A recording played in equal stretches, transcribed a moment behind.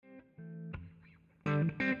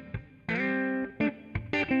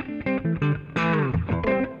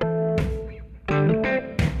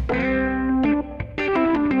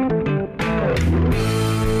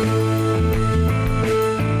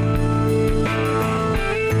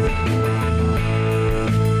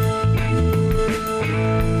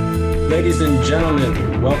Ladies and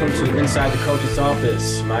gentlemen, welcome to Inside the Coach's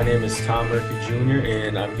Office. My name is Tom Murphy Jr.,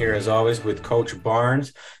 and I'm here as always with Coach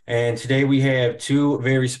Barnes. And today we have two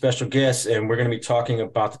very special guests, and we're going to be talking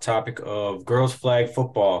about the topic of girls flag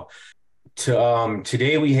football.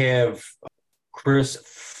 Today we have Chris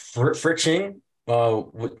Fritzsching,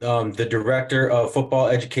 the Director of Football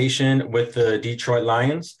Education with the Detroit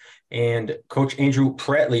Lions, and Coach Andrew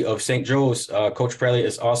Pratley of St. Joe's. Coach Pratley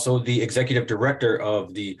is also the Executive Director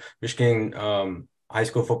of the Michigan High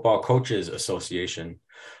School Football Coaches Association.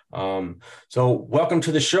 So welcome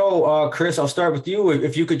to the show. Chris, I'll start with you.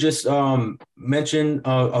 If you could just mention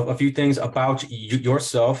a few things about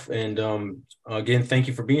yourself. And again, thank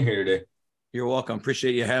you for being here today. You're welcome.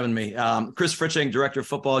 Appreciate you having me. Chris Fritzsching, Director of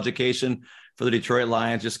Football Education for the Detroit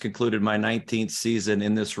Lions. Just concluded my 19th season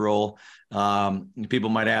in this role. People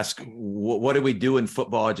might ask, what do we do in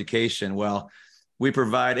football education? Well, we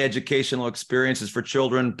provide educational experiences for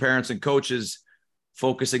children, parents, and coaches,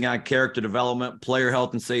 focusing on character development, player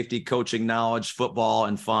health and safety, coaching knowledge, football,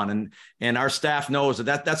 and fun. And our staff knows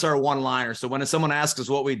that's our one-liner. So when someone asks us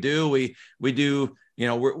what we do, we do,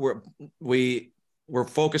 we're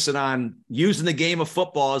focusing on using the game of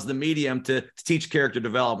football as the medium to teach character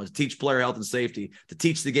development, to teach player health and safety, to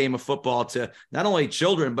teach the game of football to not only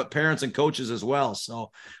children, but parents and coaches as well.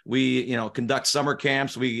 So we, conduct summer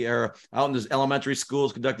camps. We are out in the elementary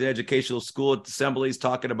schools, conducting educational school assemblies,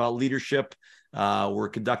 talking about leadership. We're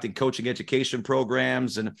conducting coaching education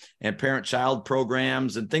programs and parent-child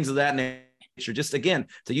programs and things of that nature. Just, again,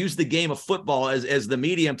 to use the game of football as the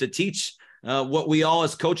medium to teach what we all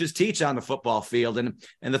as coaches teach on the football field. And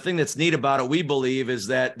the thing that's neat about it, we believe, is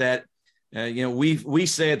that we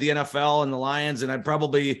say at the NFL and the Lions, and I'd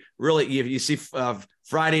probably really, you see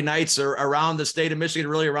Friday nights are around the state of Michigan,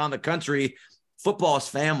 really around the country, football is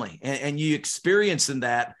family. And you experience in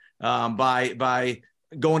that by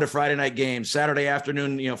going to Friday night games, Saturday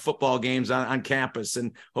afternoon, football games on campus,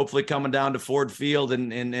 and hopefully coming down to Ford Field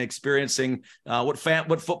and experiencing what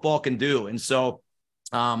football can do. And so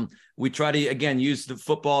we try to, again, use the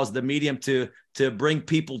football as the medium to bring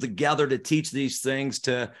people together, to teach these things,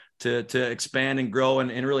 to expand and grow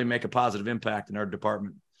and really make a positive impact in our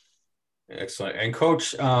department. Excellent. And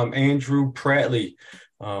Coach Andrew Pratley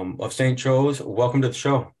of St. Joe's, welcome to the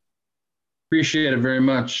show. Appreciate it very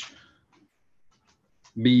much.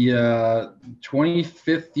 Be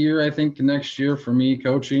 25th year, I think, next year for me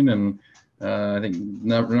coaching, and I think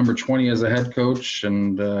number 20 as a head coach,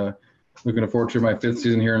 and looking forward to my 5th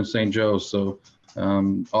season here in St. Joe's. So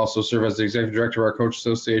also serve as the executive director of our coach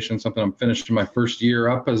association, something I'm finishing my first year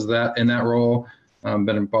up as that in that role. Been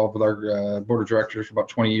involved with our board of directors for about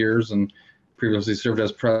 20 years and previously served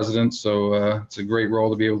as president. So it's a great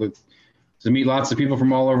role to be able to meet lots of people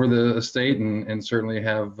from all over the state and certainly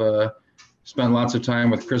have spent lots of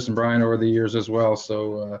time with Chris and Brian over the years as well.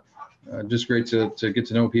 So just great to get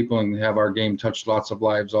to know people and have our game touch lots of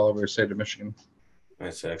lives all over the state of Michigan.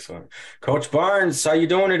 That's excellent. Coach Barnes, how you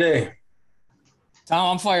doing today?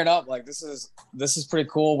 Tom, I'm fired up. Like this is pretty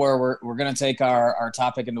cool where we're going to take our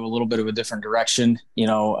topic into a little bit of a different direction.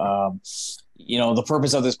 The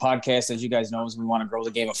purpose of this podcast, as you guys know, is we want to grow the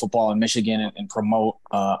game of football in Michigan and promote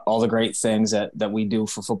all the great things that we do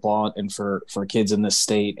for football and for kids in this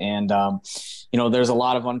state. And, there's a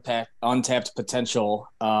lot of untapped potential,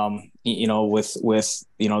 with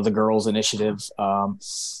the girls initiative,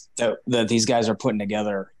 that these guys are putting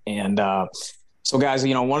together. And so guys,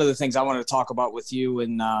 one of the things I wanted to talk about with you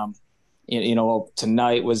and,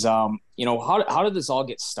 tonight was, how did this all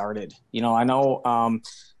get started? I know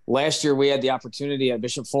last year we had the opportunity at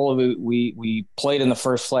Bishop Foley. We played in the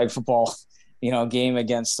first flag football, game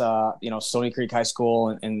against, Stony Creek High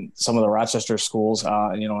School and some of the Rochester schools,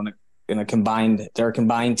 in a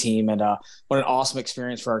combined team. And what an awesome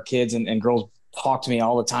experience for our kids and girls. Talk to me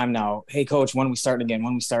all the time now. Hey, Coach, when are we starting again?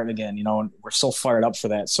 And we're so fired up for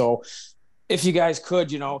that. So if you guys could,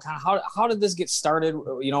 kind of how did this get started,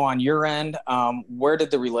 on your end? Where did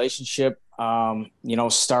the relationship,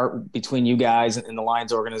 start between you guys and the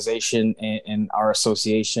Lions organization and our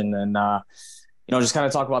association? And, just kind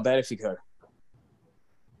of talk about that if you could.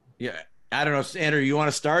 Yeah. I don't know, Andrew, you want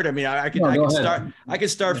to start? I mean, I can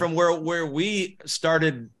start from where we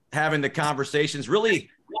started having the conversations, really,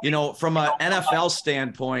 from an NFL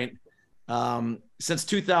standpoint. Since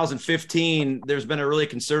 2015, there's been a really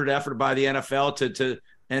concerted effort by the NFL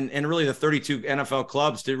and really the 32 NFL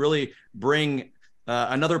clubs to really bring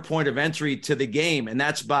another point of entry to the game. And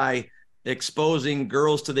that's by exposing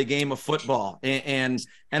girls to the game of football. And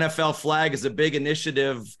NFL flag is a big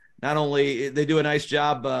initiative. Not only they do a nice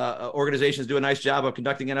job, organizations do a nice job of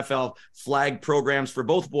conducting NFL flag programs for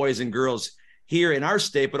both boys and girls here in our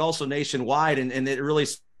state, but also nationwide. And it really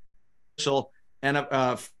special and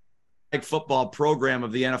flag football program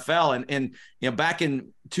of the NFL. And back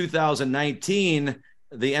in 2019,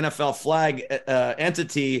 the NFL flag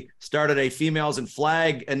entity started a females in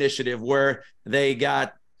flag initiative where they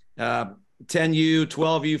got 10U,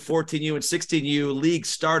 12U, 14U, and 16U leagues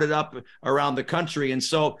started up around the country. And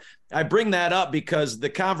so I bring that up because the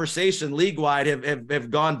conversation league-wide have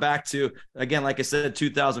gone back to, again, like I said,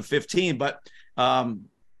 2015. But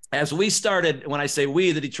as we started, when I say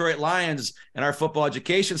we, the Detroit Lions and our football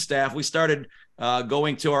education staff, we started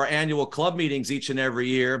going to our annual club meetings each and every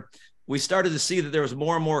year. We started to see that there was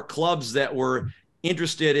more and more clubs that were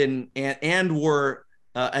interested in and were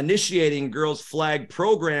initiating girls flag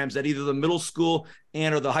programs at either the middle school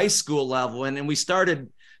and or the high school level. And we started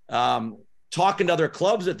talking to other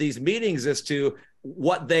clubs at these meetings as to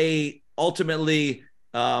what they ultimately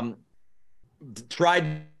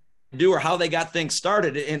tried to do or how they got things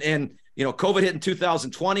started. And COVID hit in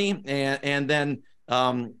 2020 and then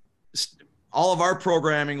all of our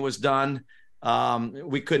programming was done.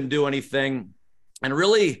 We couldn't do anything. And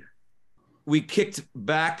really, we kicked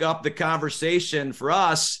back up the conversation for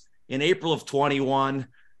us in April of 21,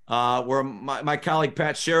 where my colleague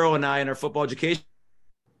Pat Sherrow and I in our football education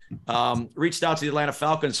reached out to the Atlanta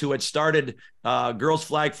Falcons, who had started girls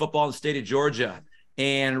flag football in the state of Georgia,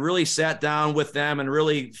 and really sat down with them and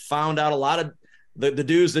really found out a lot of the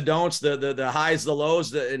do's, the don'ts, the highs, the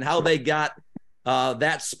lows, and how they got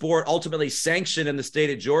that sport ultimately sanctioned in the state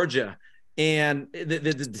of Georgia. And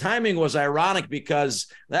the timing was ironic because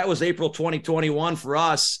that was April 2021 for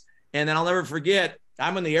us. And then I'll never forget,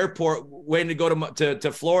 I'm in the airport waiting to go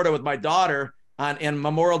to Florida with my daughter on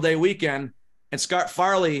Memorial Day weekend. And Scott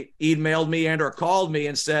Farley emailed me and or called me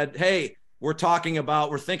and said, hey, we're thinking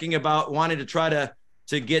about wanting to try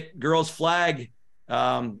to get girls flag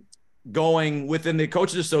going within the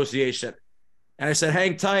Coaches Association. And I said,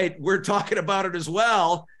 hang tight. We're talking about it as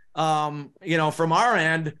well. From our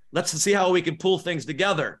end, let's see how we can pull things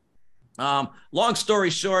together. Long story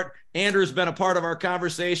short, Andrew's been a part of our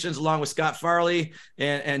conversations along with Scott Farley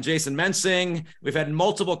and Jason Mensing. We've had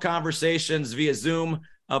multiple conversations via Zoom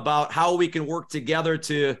about how we can work together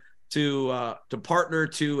to partner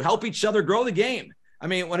to help each other grow the game. I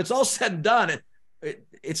mean, when it's all said and done,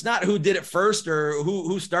 it's not who did it first or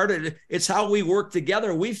who started it. It's how we work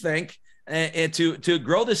together, we think, and to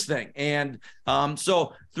grow this thing. And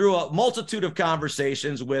so through a multitude of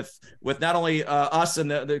conversations with not only us and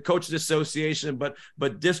the Coaches Association, but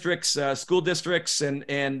districts, school districts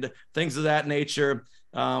and things of that nature,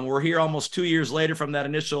 we're here almost 2 years later from that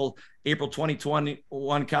initial April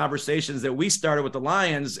 2021 conversations that we started with the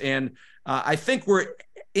Lions. And I think we're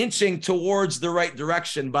inching towards the right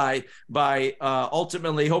direction by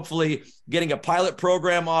ultimately, hopefully, getting a pilot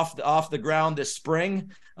program off the ground this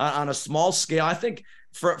spring on a small scale. I think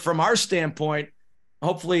from our standpoint,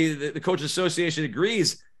 hopefully the Coaches Association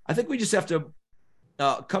agrees. I think we just have to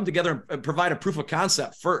come together and provide a proof of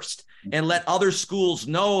concept first and let other schools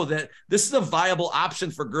know that this is a viable option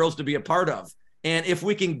for girls to be a part of. And if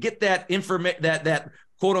we can get that that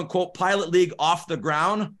quote unquote pilot league off the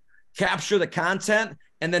ground, capture the content,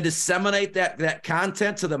 and then disseminate that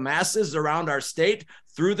content to the masses around our state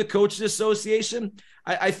through the Coaches Association,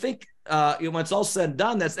 I think when it's all said and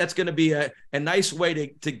done, that's going to be a nice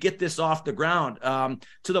way to get this off the ground,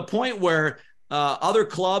 to the point where other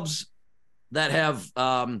clubs that have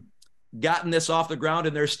gotten this off the ground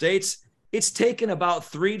in their states, it's taken about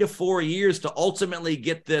 3 to 4 years to ultimately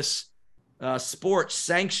get this sport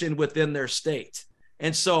sanctioned within their state.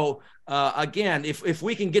 And so, again, if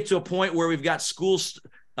we can get to a point where we've got schools,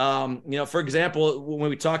 for example, when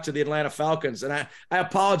we talk to the Atlanta Falcons, and I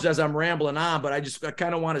apologize, I'm rambling on, but I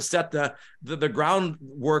kind of want to set the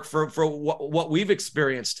groundwork for what we've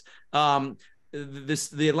experienced. The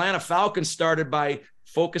Atlanta Falcons started by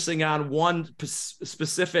focusing on one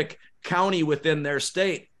specific county within their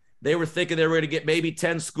state. They were thinking they were going to get maybe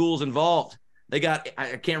 10 schools involved. They got,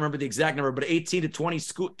 I can't remember the exact number, but 18 to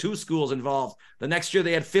 22 schools involved. The next year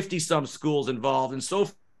they had 50 some schools involved, and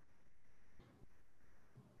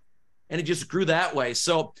it just grew that way.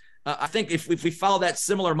 So I think if we follow that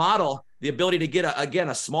similar model, the ability to get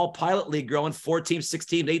a small pilot league growing, 4 teams, 6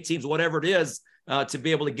 teams, 8 teams, whatever it is, to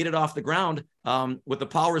be able to get it off the ground with the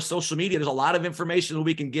power of social media, there's a lot of information that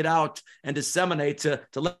we can get out and disseminate to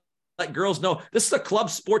let girls know this is a club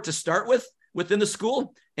sport to start with within the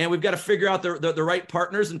school. And we've got to figure out the right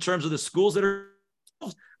partners in terms of the schools that are,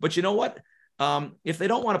 but you know what? If they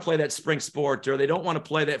don't want to play that spring sport, or they don't want to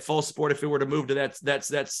play that fall sport, if it were to move to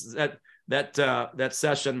that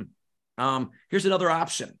session, here's another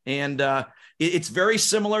option. And it's very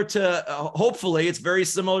similar to, hopefully it's very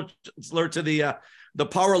similar to the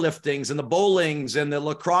powerliftings and the bowlings and the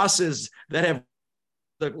lacrosses that have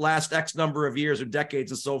the last X number of years or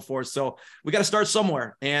decades and so forth. So we got to start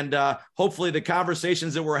somewhere. And hopefully the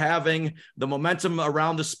conversations that we're having, the momentum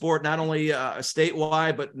around the sport, not only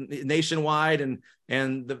statewide, but nationwide.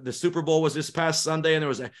 And the Super Bowl was this past Sunday, and there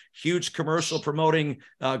was a huge commercial promoting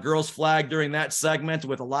girls flag during that segment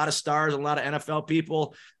with a lot of stars, a lot of NFL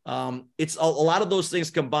people. It's a lot of those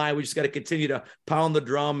things combined. We just got to continue to pound the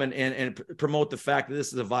drum and promote the fact that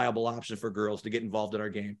this is a viable option for girls to get involved in our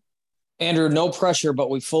game. Andrew, no pressure,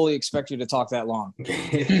 but we fully expect you to talk that long.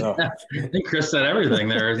 So. I think Chris said everything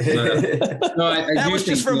there. That was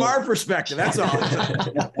just from our perspective. That's all.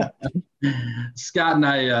 Scott and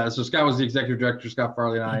I, so Scott was the executive director. Scott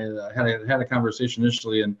Farley and I had a conversation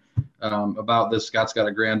initially and about this. Scott's got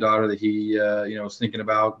a granddaughter that he was thinking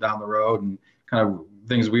about down the road and kind of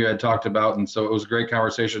things we had talked about. And so it was a great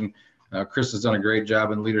conversation. Chris has done a great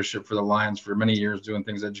job in leadership for the Lions for many years, doing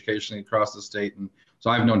things educationally across the state. And so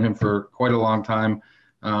I've known him for quite a long time.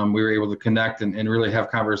 We were able to connect and really have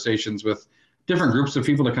conversations with different groups of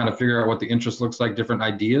people to kind of figure out what the interest looks like, different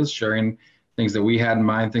ideas, sharing things that we had in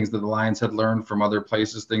mind, things that the Lions had learned from other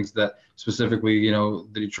places, things that specifically, the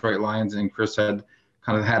Detroit Lions and Chris had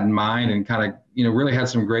kind of had in mind, and kind of, really had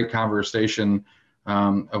some great conversation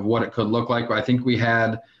of what it could look like. I think we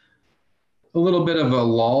had a little bit of a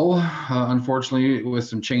lull, unfortunately, with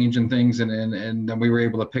some change in things. And then we were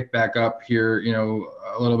able to pick back up here,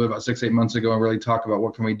 a little bit about 6-8 months ago and really talk about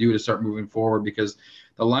what can we do to start moving forward, because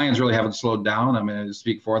the Lions really haven't slowed down. I'm going to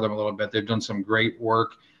speak for them a little bit. They've done some great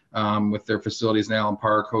work with their facilities in Allen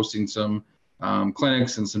Park, hosting some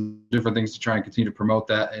clinics and some different things to try and continue to promote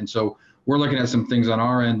that. And so we're looking at some things on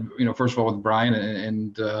our end, first of all, with Brian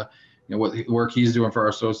and what work he's doing for our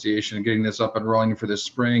association and getting this up and rolling for this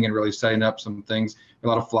spring and really setting up some things, a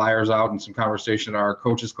lot of flyers out and some conversation at our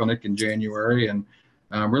coaches clinic in January. And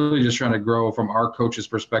really just trying to grow from our coaches'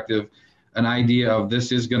 perspective, an idea of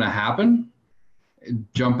this is going to happen.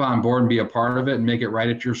 Jump on board and be a part of it and make it right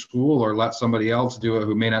at your school, or let somebody else do it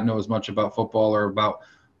who may not know as much about football or about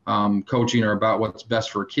coaching or about what's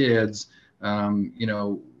best for kids, and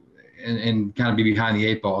kind of be behind the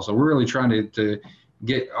 8 ball. So we're really trying to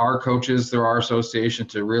get our coaches through our association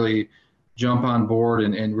to really jump on board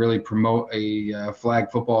and really promote a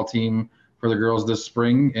flag football team for the girls this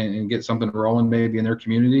spring and get something rolling maybe in their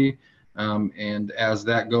community. And as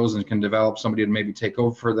that goes and can develop somebody to maybe take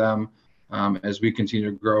over for them, as we continue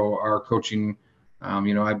to grow our coaching.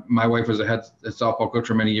 My wife was a head softball coach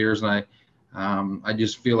for many years, and I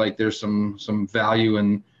just feel like there's some value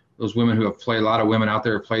in those women who have played. A lot of women out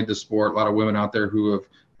there have played the sport, a lot of women out there who have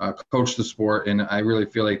coach the sport, and I really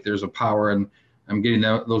feel like there's a power in getting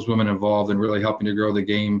those women involved and really helping to grow the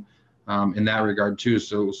game in that regard too.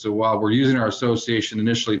 So while we're using our association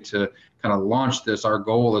initially to kind of launch this, our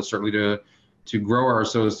goal is certainly to grow our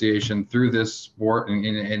association through this sport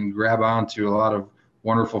and grab onto a lot of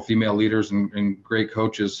wonderful female leaders and great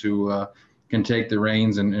coaches who can take the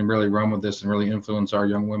reins and really run with this and really influence our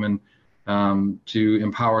young women to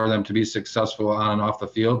empower them to be successful on and off the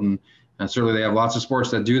field. And certainly they have lots of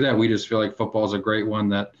sports that do that. We just feel like football is a great one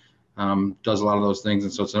that does a lot of those things.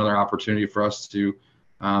 And so it's another opportunity for us to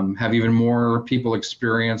have even more people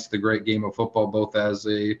experience the great game of football, both as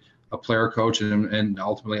a player, coach, and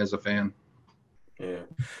ultimately as a fan. Yeah.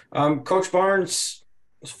 Coach Barnes,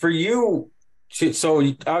 for you, so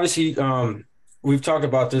obviously we've talked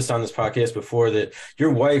about this on this podcast before, that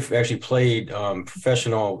your wife actually played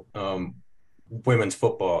professional women's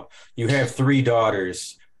football. You have 3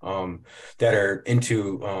 daughters that are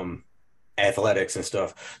into athletics and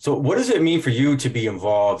stuff. So what does it mean for you to be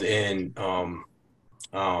involved in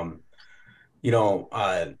a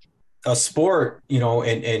sport,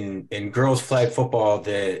 in girls flag football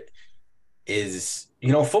that is,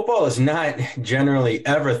 football is not generally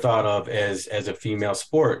ever thought of as a female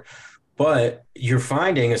sport, but you're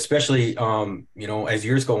finding, especially, as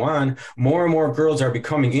years go on, more and more girls are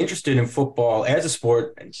becoming interested in football as a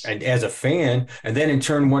sport and as a fan, and then in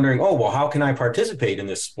turn wondering, oh, well, how can I participate in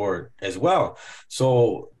this sport as well?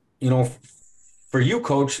 So, for you,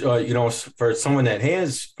 Coach, for someone that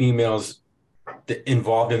has females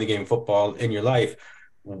involved in the game of football in your life,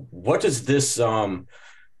 what does this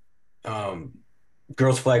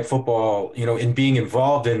girls flag football, in being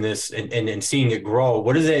involved in this and seeing it grow,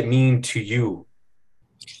 what does that mean to you?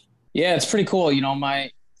 Yeah, it's pretty cool.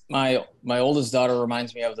 My oldest daughter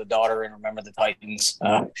reminds me of the daughter in Remember the Titans.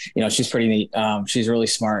 She's pretty neat. She's really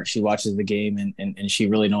smart. She watches the game and she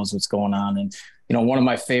really knows what's going on. And, one of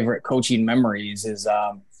my favorite coaching memories is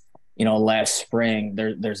last spring,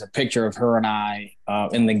 there's a picture of her and I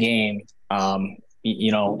in the game, and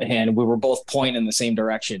we were both pointing in the same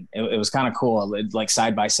direction. It was kind of cool, like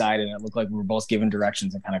side by side, and it looked like we were both giving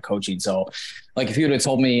directions and kind of coaching. So, like if you would have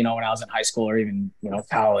told me, when I was in high school or even,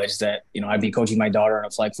 college that, I'd be coaching my daughter in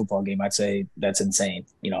a flag football game, I'd say that's insane,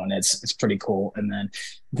 and it's pretty cool. And then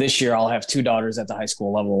this year I'll have two daughters at the high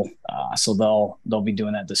school level. So they'll be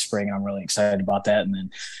doing that this spring, and I'm really excited about that. And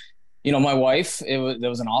then, my wife, it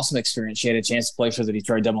was an awesome experience. She had a chance to play for the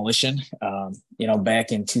Detroit Demolition,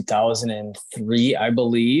 back in 2003, I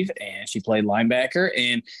believe. And she played linebacker.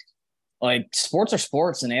 And like, sports are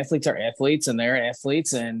sports and athletes are athletes and they're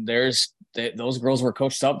athletes. And those girls were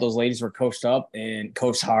coached up. Those ladies were coached up and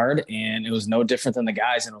coached hard. And it was no different than the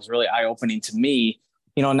guys. And it was really eye-opening to me,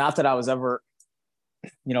 not that I was ever,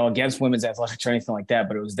 against women's athletics or anything like that,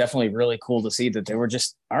 but it was definitely really cool to see that they were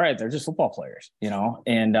just, all right, they're just football players,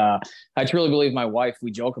 and I truly believe my wife, we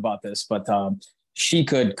joke about this, but she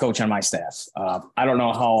could coach on my staff. I don't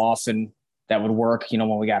know how often that would work,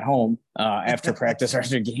 when we got home after practice or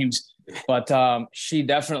after games, but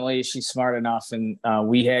she's smart enough. And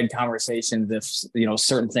we had conversations if,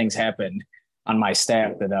 certain things happened on my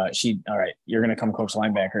staff that all right, you're going to come coach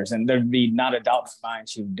linebackers, and there'd be not a doubt in my mind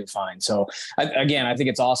she would do fine. So I think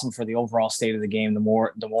it's awesome for the overall state of the game. The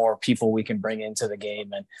more people we can bring into the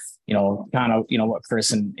game, and, kind of, what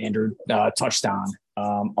Chris and Andrew touched on,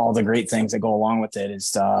 all the great things that go along with it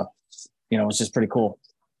is, it's just pretty cool.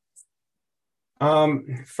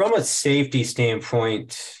 From a safety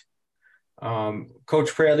standpoint,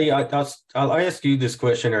 Coach Pratley, I'll ask you this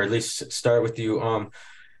question, or at least start with you.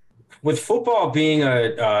 With football being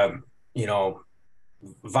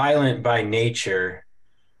violent by nature,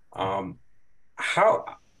 how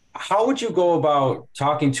would you go about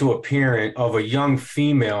talking to a parent of a young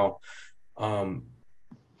female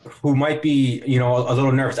who might be, a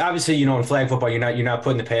little nervous? Obviously, in flag football, you're not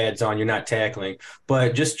putting the pads on, you're not tackling,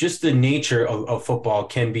 but just the nature of football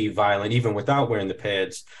can be violent even without wearing the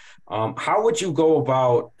pads. How would you go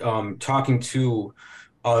about talking to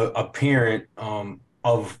a parent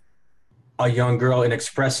of a young girl and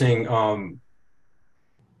expressing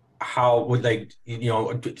how would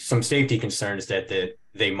some safety concerns that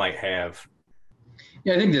they might have?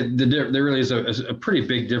 Yeah, I think that there really is a pretty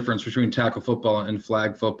big difference between tackle football and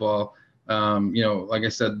flag football. Like I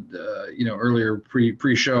said, earlier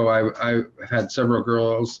pre-show, I had several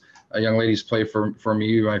girls, young ladies play for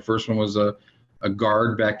me. My first one was a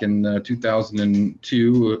guard back in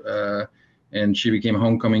 2002. And she became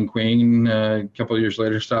homecoming queen. A couple of years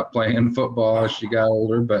later, stopped playing football as she got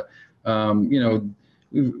older. But,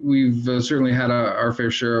 we've certainly had our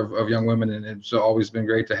fair share of young women, and it's always been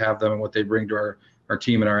great to have them and what they bring to our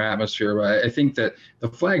team and our atmosphere. But I think that the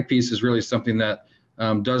flag piece is really something that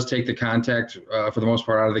does take the contact for the most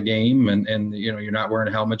part out of the game. And you're not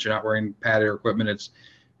wearing helmets, you're not wearing padded equipment.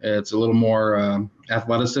 It's a little more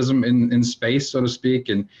athleticism in space, so to speak.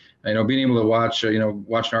 And being able to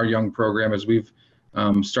watching our young program as we've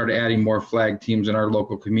started adding more flag teams in our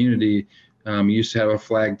local community. We used to have a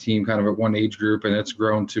flag team kind of at one age group, and it's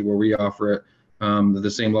grown to where we offer it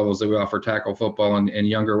the same levels that we offer tackle football and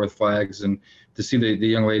younger with flags. And to see the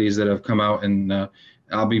young ladies that have come out, and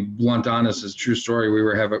I'll be blunt honest, it's a true story.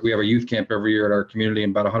 We have a youth camp every year at our community,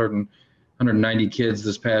 and about 190 kids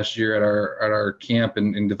this past year at our camp,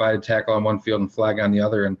 and divided tackle on one field and flag on the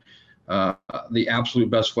other. And the absolute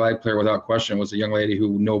best flag player without question was a young lady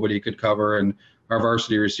who nobody could cover, and our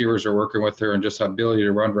varsity receivers are working with her and just her ability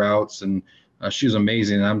to run routes, and she was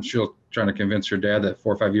amazing. And I'm still trying to convince her dad that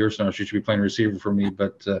 4 or 5 years from now she should be playing receiver for me,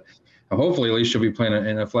 but hopefully at least she'll be playing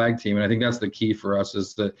in a flag team. And I think that's the key for us,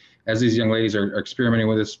 is that as these young ladies are experimenting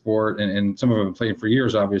with this sport, and some of them have played for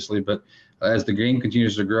years obviously, but as the game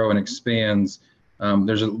continues to grow and expands,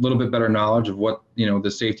 there's a little bit better knowledge of what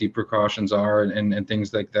the safety precautions are and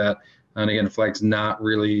things like that. And again, flag's not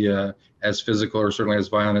really as physical or certainly as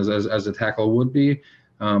violent as a tackle would be.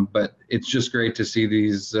 But it's just great to see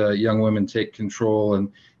these young women take control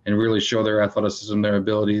and really show their athleticism, their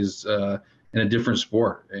abilities in a different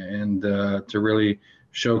sport, and to really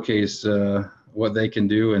showcase what they can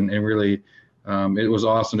do. And really, it was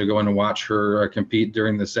awesome to go in and watch her compete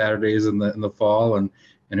during the Saturdays in the fall, and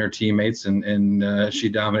her teammates, and she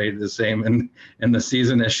dominated the same in the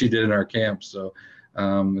season as she did in our camp. So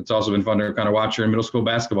it's also been fun to kind of watch her in middle school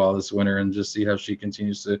basketball this winter and just see how she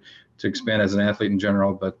continues to expand as an athlete in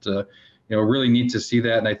general. But really neat to see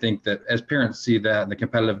that. And I think that as parents see that and the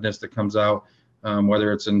competitiveness that comes out,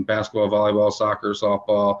 whether it's in basketball, volleyball, soccer,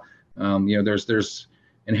 softball, there's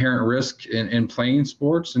inherent risk in playing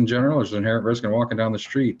sports in general. There's inherent risk in walking down the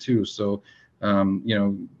street too. So I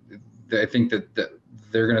think that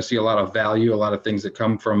they're going to see a lot of value, a lot of things that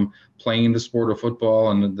come from playing the sport of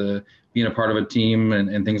football and the being a part of a team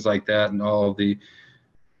and things like that, and all of the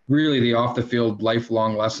off the field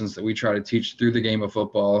lifelong lessons that we try to teach through the game of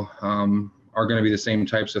football are going to be the same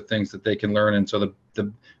types of things that they can learn. And so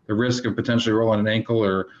the risk of potentially rolling an ankle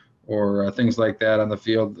or things like that on the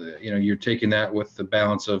field, you're taking that with the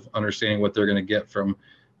balance of understanding what they're going to get from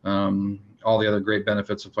all the other great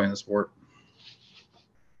benefits of playing the sport.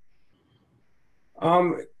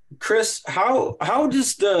 Chris, how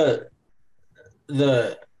does the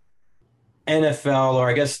NFL, or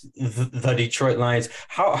I guess the Detroit Lions,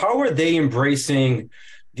 how are they embracing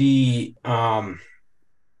the not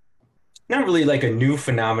really like a new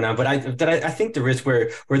phenomenon, but I think there is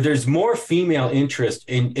where there's more female interest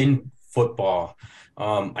in football.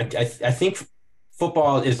 I think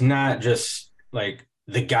football is not just like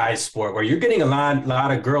the guys' sport, where you're getting a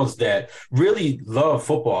lot of girls that really love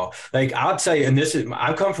football. Like, I'll tell you, and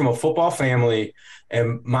I come from a football family,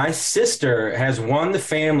 and my sister has won the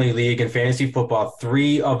family league in fantasy football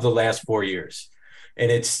 3 of the last 4 years. And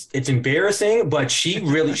it's embarrassing, but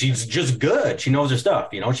she's just good. She knows her stuff,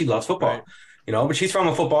 she loves football. Right. But she's from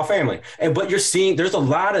a football family. But you're seeing there's a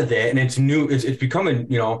lot of that, and it's new. It's becoming,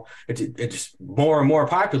 it's more and more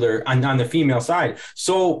popular on the female side.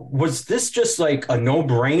 So was this just like a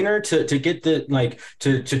no-brainer to get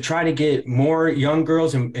to try to get more young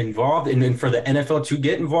girls involved, and then for the NFL to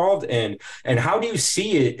get involved? And how do you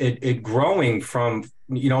see it growing from,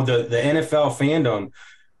 the NFL fandom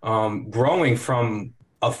growing from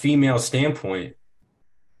a female standpoint?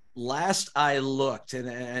 Last I looked,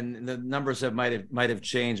 and the numbers might have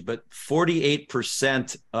changed, but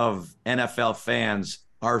 48% of NFL fans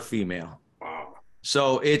are female. Wow.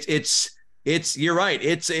 So it's you're right.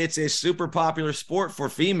 It's a super popular sport for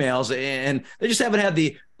females, and they just haven't had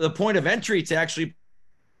the point of entry to actually.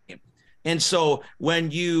 And so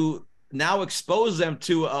when you now expose them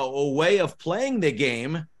to a way of playing the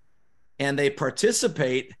game, and they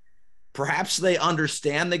participate, perhaps they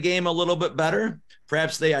understand the game a little bit better.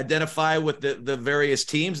 Perhaps they identify with the various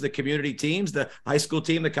teams, the community teams, the high school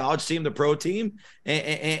team, the college team, the pro team.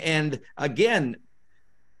 And again,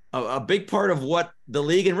 a big part of what the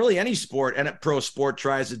league, and really any sport and pro sport,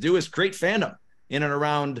 tries to do is create fandom in and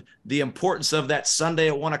around the importance of that Sunday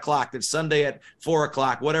at 1:00, that Sunday at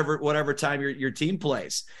 4:00, whatever time your team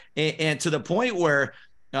plays. And to the point where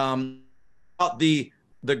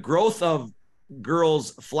the growth of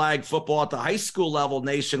girls flag football at the high school level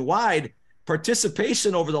nationwide,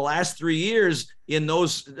 participation over the last 3 years in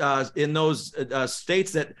those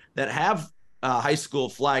states that have high school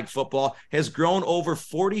flag football has grown over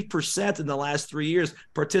 40% in the last 3 years,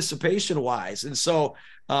 participation wise. And so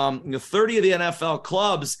 30 of the NFL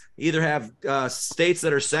clubs either have states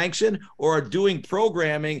that are sanctioned or are doing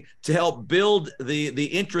programming to help build the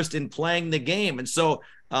interest in playing the game. And so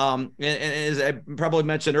and as I probably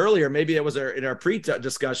mentioned earlier, maybe it was in our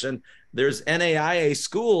pre-discussion, there's NAIA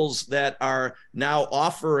schools that are now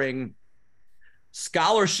offering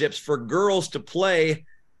scholarships for girls to play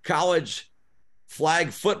college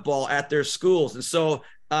flag football at their schools. And so,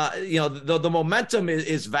 the momentum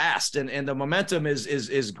is vast, and the momentum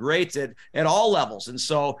is great at all levels. And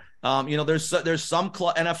so, there's some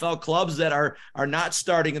NFL clubs that are not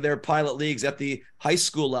starting their pilot leagues at the high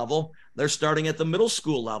school level. They're starting at the middle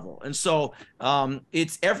school level. And so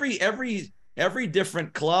it's every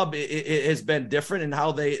different club it has been different in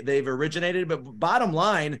how they've originated. But bottom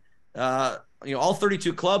line, all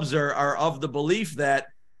 32 clubs are of the belief that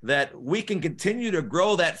we can continue to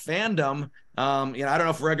grow that fandom. I don't know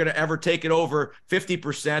if we're going to ever take it over 50%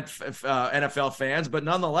 NFL fans, but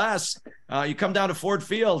nonetheless, you come down to Ford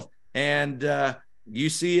Field and you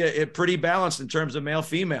see it pretty balanced in terms of male,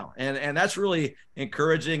 female. And that's really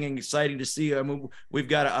encouraging and exciting to see. I mean, we've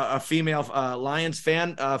got a female Lions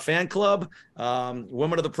fan club,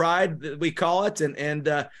 Women of the Pride, we call it.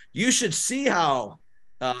 And you should see how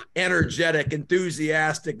energetic,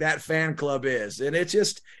 enthusiastic that fan club is. And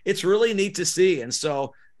it's really neat to see. And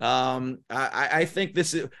so I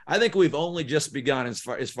think we've only just begun as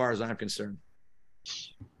far as I'm concerned.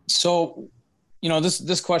 So,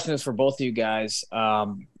 this question is for both of you guys.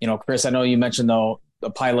 Chris, I know you mentioned the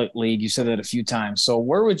pilot league. You said that a few times. So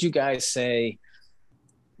where would you guys say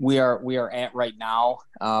we are at right now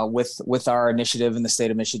with our initiative in the state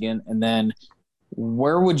of Michigan? And then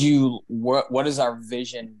what is our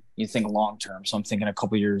vision, you think, long term? So I'm thinking a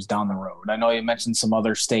couple years down the road. I know you mentioned some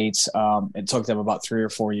other states. It took them about 3 or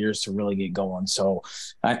 4 years to really get going. So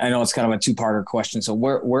I know it's kind of a two-parter question. So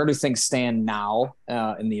where do things stand now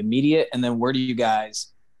in the immediate? And then where do you guys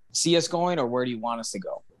see us going, or where do you want us to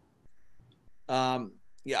go?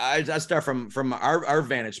 Yeah, I start from our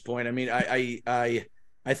vantage point. I mean,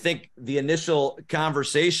 I think the initial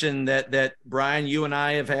conversation that Brian, you and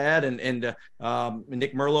I have had, and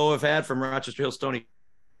Nick Merlo have had from Rochester Hill Stony,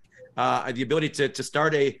 the ability to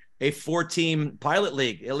start a 4-team pilot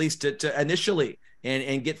league, at least to initially,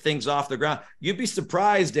 and get things off the ground. You'd be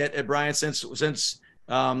surprised at Brian, since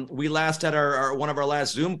we last had our one of our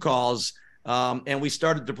last Zoom calls. And we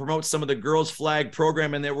started to promote some of the girls flag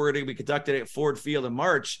programming that we're going to be conducted at Ford Field in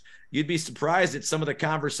March. You'd be surprised at some of the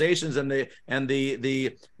conversations and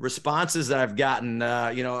the responses that I've gotten.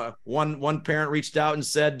 One parent reached out and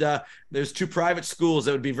said there's 2 private schools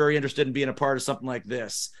that would be very interested in being a part of something like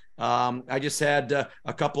this. I just had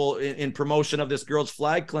a couple in promotion of this girls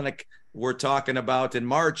flag clinic we're talking about in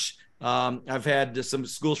March. I've had some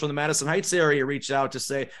schools from the Madison Heights area reach out to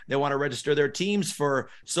say they want to register their teams for.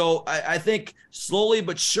 So I think slowly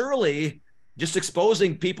but surely, just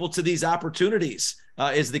exposing people to these opportunities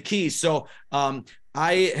is the key. So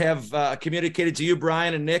I have communicated to you,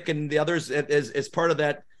 Brian and Nick, and the others as part of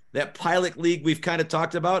that pilot league we've kind of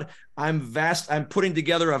talked about. I'm putting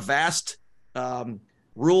together a vast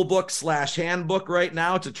rule book / handbook right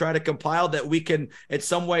now to try to compile that we can at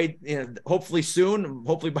some way, hopefully soon,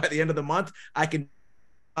 hopefully by the end of the month, I can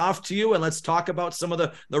off to you and let's talk about some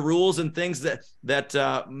of the rules and things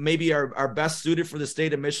that maybe are best suited for the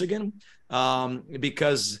state of Michigan,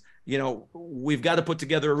 because we've got to put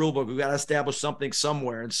together a rule book. We've got to establish something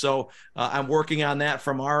somewhere. And so I'm working on that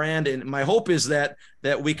from our end. And my hope is that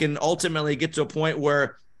we can ultimately get to a point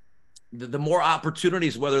where the more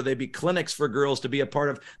opportunities, whether they be clinics for girls to be a part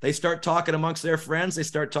of, they start talking amongst their friends, they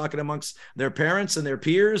start talking amongst their parents and their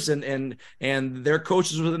peers and their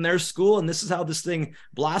coaches within their school. And this is how this thing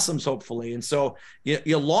blossoms, hopefully. And so,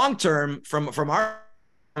 long-term from our,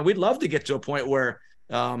 we'd love to get to a point where,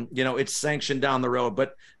 it's sanctioned down the road,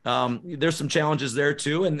 but there's some challenges there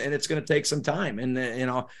too. And it's going to take some time. And,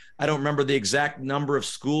 I don't remember the exact number of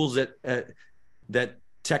schools that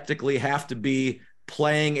technically have to be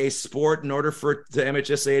playing a sport in order for the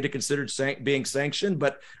MHSAA to consider being sanctioned,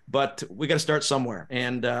 but we got to start somewhere.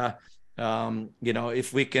 And,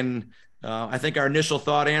 if we can, I think our initial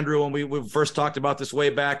thought, Andrew, when we first talked about this way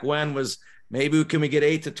back when, was maybe can we get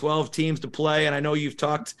 8 to 12 teams to play? And I know we've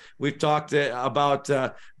talked about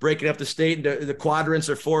breaking up the state into the quadrants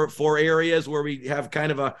or four areas where we have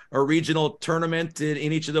kind of a regional tournament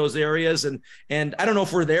in each of those areas. And I don't know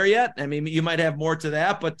if we're there yet. I mean, you might have more to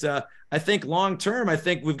that, but I think long-term, I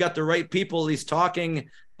think we've got the right people at least talking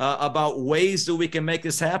about ways that we can make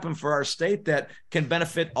this happen for our state that can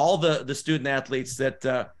benefit all the student athletes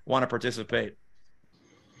that want to participate.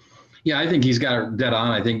 Yeah, I think he's got it dead on.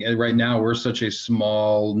 I think right now we're such a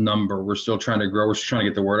small number. We're still trying to grow. We're trying to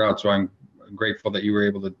get the word out. So I'm grateful that you were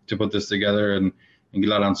able to put this together and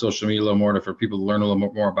get out on social media a little more for people to learn a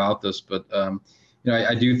little more about this. But,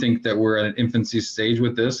 I do think that we're at an infancy stage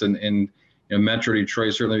with this and Metro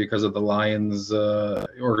Detroit, certainly because of the Lions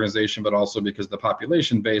organization, but also because of the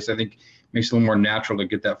population base, I think makes it a little more natural to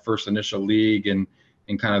get that first initial league and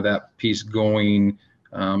kind of that piece going.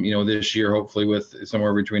 This year, hopefully with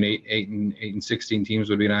somewhere between 8 and 16 teams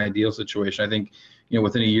would be an ideal situation. I think,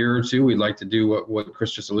 within a year or two, we'd like to do what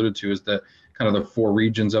Chris just alluded to, is the kind of the 4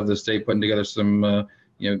 regions of the state, putting together some,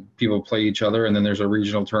 people play each other. And then there's a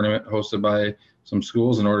regional tournament hosted by some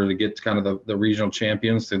schools in order to get kind of the regional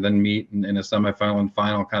champions to then meet in a semifinal and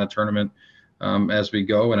final kind of tournament as we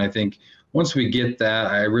go. And I think once we get that,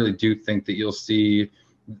 I really do think that you'll see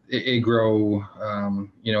it grow,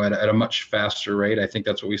 at a much faster rate. I think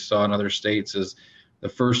that's what we saw in other states. Is the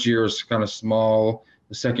first year was kind of small.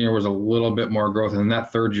 The second year was a little bit more growth, and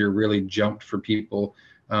that third year really jumped for people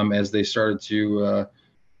as they started to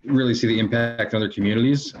really see the impact on their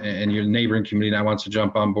communities, and your neighboring community now wants to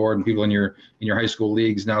jump on board, and people in your high school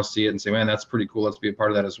leagues now see it and say, man, that's pretty cool. Let's be a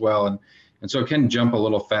part of that as well. And so it can jump a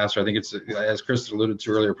little faster. I think it's, as Chris alluded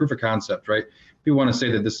to earlier, proof of concept, right? People want to say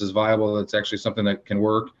that this is viable, it's actually something that can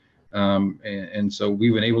work. And so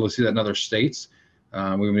we've been able to see that in other states.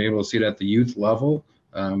 We've been able to see it at the youth level.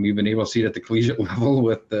 We've been able to see it at the collegiate level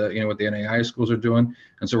with what the NAI schools are doing.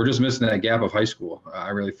 And so we're just missing that gap of high school, I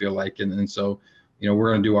really feel like. And so,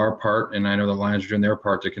 we're going to do our part, and I know the Lions are doing their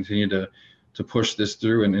part to continue to push this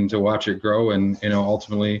through and to watch it grow. And,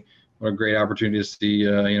 ultimately, what a great opportunity to see,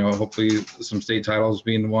 hopefully some state titles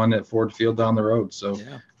being won at Ford Field down the road. So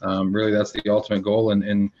really that's the ultimate goal.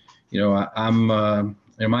 And I'm,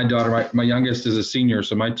 my daughter, my youngest is a senior.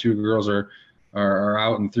 So my 2 girls are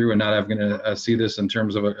out and through and not having to see this in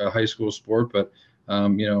terms of a high school sport. But,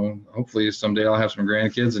 hopefully someday I'll have some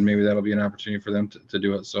grandkids and maybe that'll be an opportunity for them to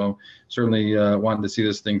do it. So certainly wanting to see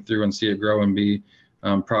this thing through and see it grow and be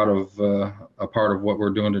I'm proud of a part of what we're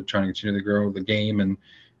doing to try to continue to grow the game and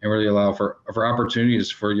really allow for opportunities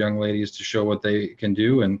for young ladies to show what they can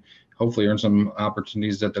do and hopefully earn some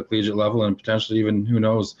opportunities at the collegiate level and potentially even, who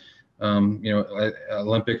knows,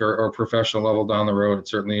 Olympic or professional level down the road. It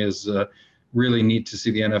certainly is really neat to see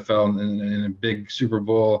the NFL in a big Super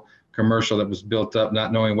Bowl commercial that was built up,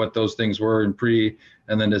 not knowing what those things were and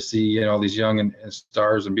then to see all these young and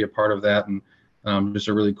stars and be a part of that, and just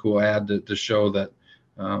a really cool ad to show that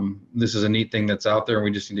this is a neat thing that's out there, and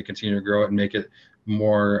we just need to continue to grow it and make it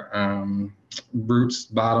more roots,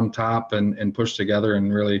 bottom, top, and push together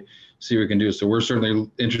and really see what we can do. So we're certainly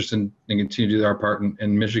interested in continue to do our part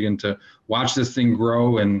in Michigan to watch this thing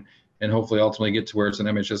grow and hopefully ultimately get to where it's an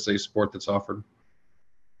MHSA sport that's offered.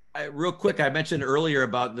 Real quick, I mentioned earlier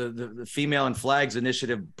about the Female in Flags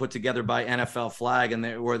initiative put together by NFL Flag,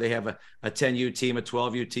 and where they have a 10U team, a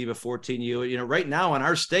 12U team, a 14U. Right now in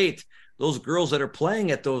our state, those girls that are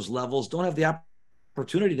playing at those levels don't have the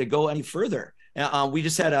opportunity to go any further. We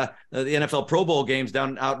just had the NFL Pro Bowl games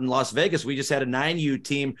out in Las Vegas. We just had a 9U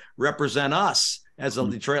team represent us as the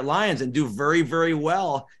Detroit Lions and do very, very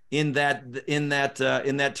well in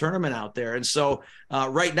that tournament out there. And so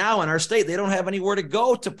right now in our state, they don't have anywhere to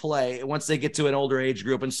go to play once they get to an older age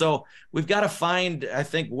group. And so we've got to find, I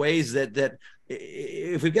think, ways that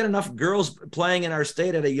if we've got enough girls playing in our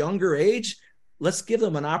state at a younger age, let's give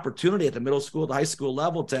them an opportunity at the middle school to high school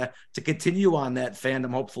level to continue on that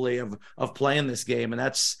fandom, hopefully, of playing this game. And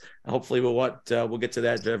that's hopefully we'll get to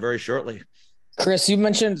that very shortly. Chris, you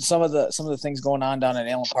mentioned some of the things going on down at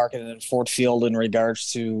Allen Park and in Ford Field in regards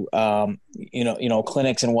to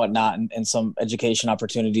clinics and whatnot and some education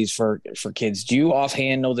opportunities for kids. Do you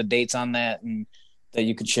offhand know the dates on that and that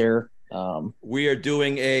you could share? We are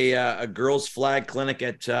doing a girls flag clinic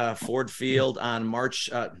at Ford Field on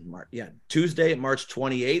Tuesday, March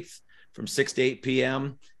 28th from 6 to 8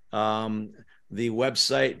 p.m. The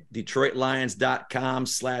website,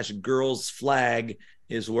 DetroitLions.com/girlsflag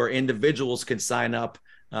is where individuals can sign up.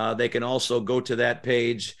 They can also go to that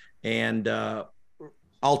page and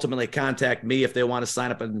ultimately contact me if they want to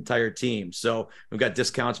sign up an entire team. So we've got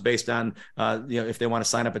discounts based on, if they want to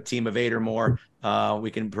sign up a team of 8 or more,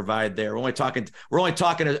 we can provide there. We're only talking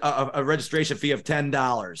a registration fee of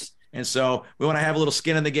 $10. And so we want to have a little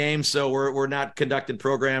skin in the game. So we're not conducting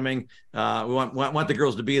programming. We want the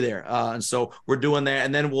girls to be there. And so we're doing that.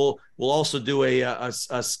 And then we'll also do a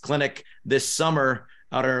clinic this summer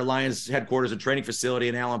out at our Lions headquarters and training facility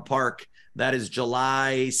in Allen Park. That is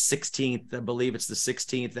July 16th. I believe it's the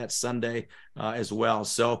 16th, that Sunday as well.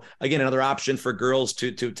 So again, another option for girls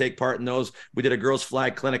to take part in those. We did a girls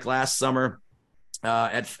flag clinic last summer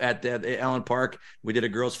at Allen Park. We did a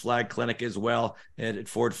girls flag clinic as well at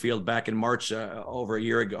Ford Field back in March,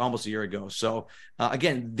 almost a year ago. So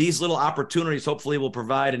again, these little opportunities hopefully will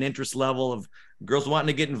provide an interest level of girls wanting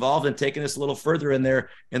to get involved and taking this a little further in their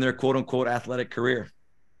quote unquote athletic career.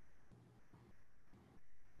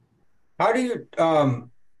 How do you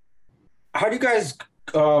guys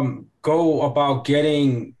go about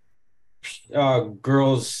getting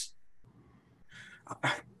girls?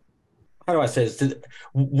 How do I say this?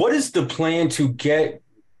 What is the plan to get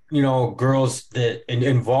girls that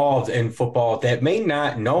involved in football that may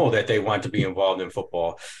not know that they want to be involved in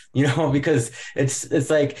football? Because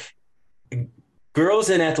it's like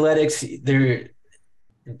girls in athletics,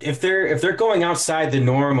 if they're going outside the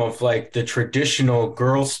norm of like the traditional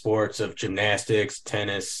girls sports of gymnastics,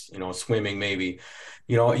 tennis, swimming, maybe,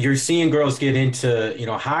 you're seeing girls get into,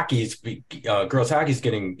 girls hockey's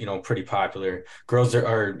getting, pretty popular. Girls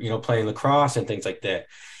are playing lacrosse and things like that.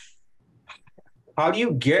 How do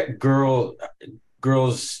you get girls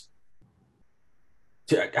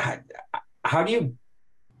to, how do you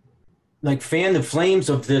like fan the flames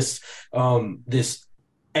of this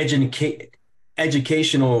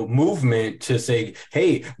educational movement to say,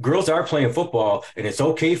 hey, girls are playing football and it's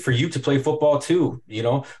okay for you to play football too?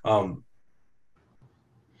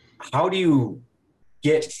 How do you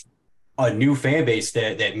get a new fan base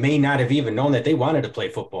that may not have even known that they wanted to play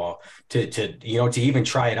football to even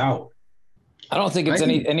try it out? I don't think it's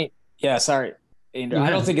sorry, Andrew.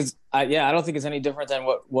 I don't think it's any different than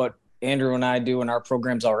what Andrew and I do in our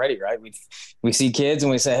programs already, right? We see kids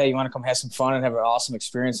and we say, hey, you want to come have some fun and have an awesome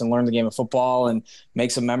experience and learn the game of football and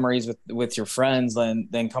make some memories with your friends,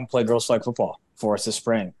 then come play girls flag football for us this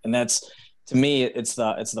spring. And that's, to me, it's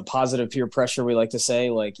the positive peer pressure. We like to say,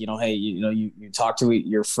 like, hey, you talk to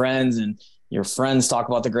your friends and your friends talk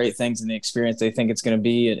about the great things and the experience they think it's going to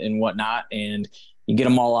be and whatnot. And you get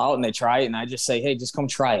them all out and they try it. And I just say, hey, just come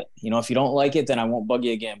try it. If you don't like it, then I won't bug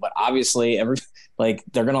you again. But obviously they're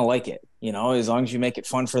going to like it. as long as you make it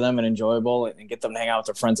fun for them and enjoyable and get them to hang out with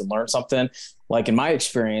their friends and learn something. Like in my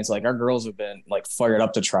experience, like our girls have been like fired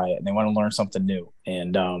up to try it and they want to learn something new.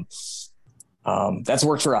 And that's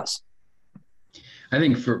worked for us. I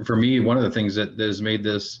think for me, one of the things that has made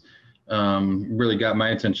this really got my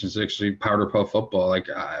attention is actually powder puff football. Like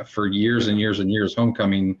for years and years and years,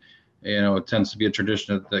 homecoming, it tends to be a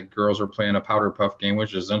tradition that girls are playing a powder puff game,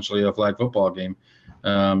 which is essentially a flag football game.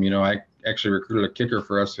 I actually recruited a kicker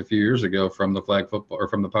for us a few years ago from the flag football or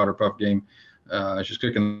from the powder puff game. She's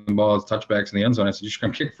kicking the ball as touchbacks in the end zone. I said, "You should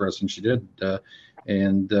come kick for us," and she did.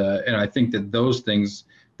 And I think that those things,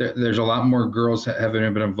 there's a lot more girls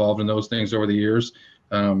having been involved in those things over the years.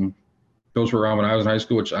 Those were around when I was in high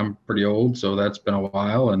school, which I'm pretty old, so that's been a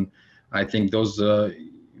while. And I think those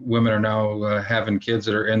women are now having kids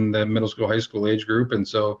that are in the middle school, high school age group, and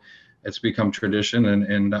so it's become tradition.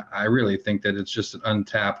 And I really think that it's just an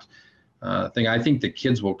untapped thing. I think the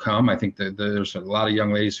kids will come. I think that there's a lot of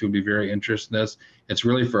young ladies who would be very interested in this. It's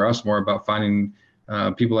really for us more about finding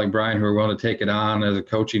people like Brian who are willing to take it on as a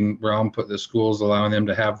coaching realm, put the schools, allowing them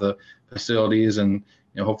to have the facilities and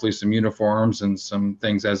hopefully some uniforms and some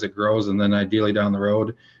things as it grows. And then ideally down the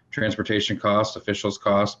road, transportation costs, officials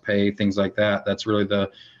costs, pay, things like that. That's really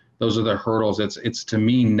those are the hurdles. It's to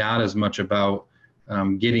me not as much about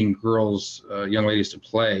getting girls, young ladies to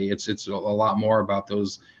play. It's a lot more about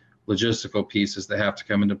those logistical pieces that have to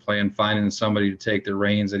come into play and finding somebody to take the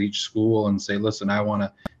reins at each school and say, listen, I want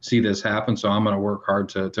to see this happen, so I'm going to work hard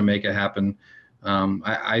to make it happen.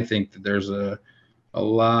 I think that there's a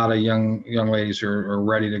lot of young ladies who are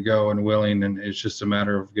ready to go and willing, and it's just a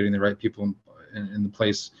matter of getting the right people in the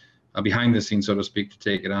place behind the scenes, so to speak, to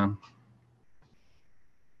take it on.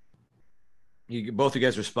 Both of you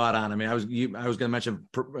guys are spot on. I mean, I was going to mention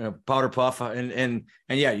powder puff, and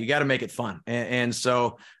yeah, you got to make it fun, and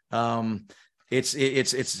so it's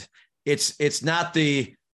not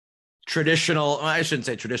the traditional. I shouldn't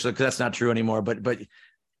say traditional because that's not true anymore, but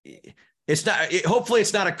it's not. Hopefully,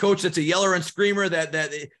 it's not a coach that's a yeller and screamer.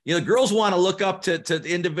 That girls want to look up to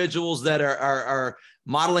individuals that are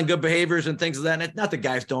modeling good behaviors and things of that. And not that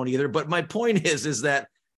guys don't either. But my point is that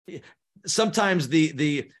sometimes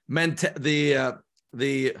the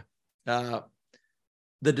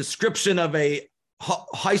description of a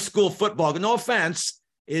high school football, no offense,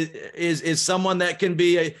 is someone that can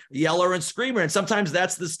be a yeller and screamer, and sometimes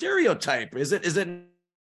that's the stereotype. Is it?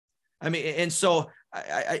 I mean, and so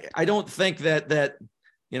I don't think that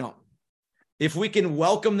if we can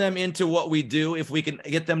welcome them into what we do, if we can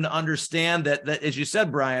get them to understand that as you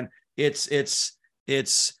said, Brian, it's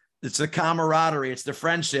the camaraderie, it's the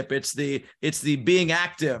friendship, it's the being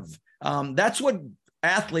active. That's what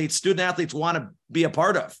student athletes want to be a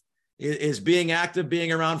part of, is being active,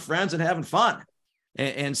 being around friends and having fun.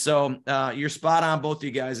 And so you're spot on, both of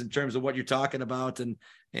you guys, in terms of what you're talking about and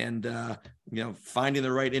finding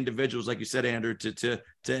the right individuals, like you said, Andrew, to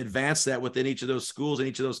advance that within each of those schools and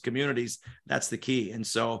each of those communities. That's the key. And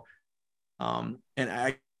so, and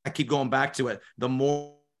I keep going back to it. The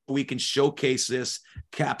more we can showcase this,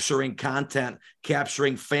 capturing content,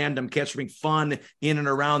 capturing fandom, capturing fun in and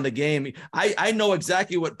around the game. I know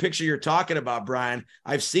exactly what picture you're talking about, Brian.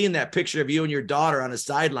 I've seen that picture of you and your daughter on the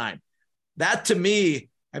sideline. That to me,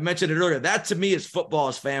 I mentioned it earlier, that to me is football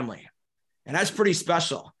as family. And that's pretty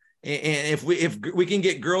special. And if we can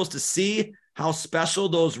get girls to see how special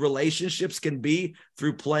those relationships can be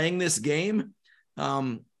through playing this game,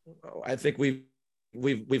 I think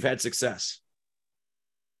we've had success.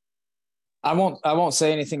 I won't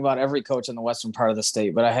say anything about every coach in the western part of the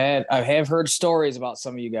state, but I have heard stories about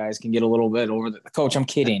some of you guys can get a little bit over the coach. I'm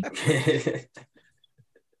kidding.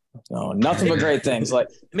 No, nothing but great things. Like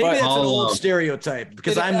maybe that's an old stereotype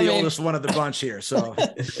because I'm the oldest one of the bunch here. So,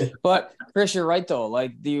 but Chris, you're right though.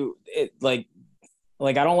 Like like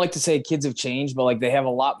I don't like to say kids have changed, but like they have a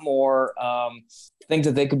lot more things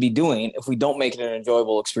that they could be doing if we don't make it an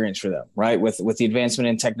enjoyable experience for them, right? With the advancement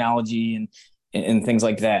in technology and things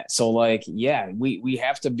like that. So like, yeah, we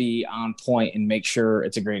have to be on point and make sure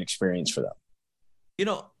it's a great experience for them.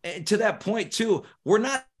 And to that point too, we're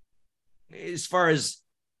not, as far as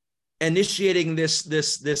initiating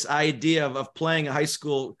this idea of playing a high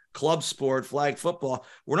school club sport, flag football,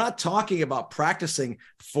 we're not talking about practicing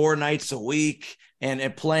 4 nights a week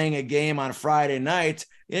and playing a game on Friday night.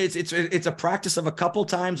 It's a practice of a couple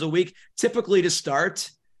times a week, typically to start.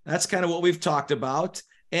 That's kind of what we've talked about.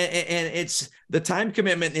 And it's the time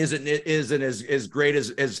commitment isn't as great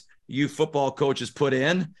as you football coaches put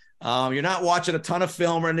in. You're not watching a ton of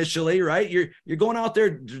film initially, right? You're going out there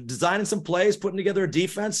designing some plays, putting together a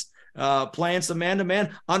defense, playing some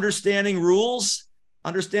man-to-man, understanding rules,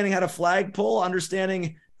 understanding how to flag pull,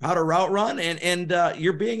 understanding route run, and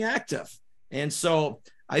you're being active. And so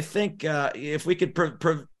I think if we could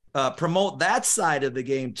promote that side of the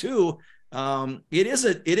game too,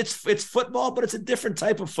 it's football, but it's a different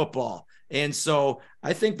type of football. And so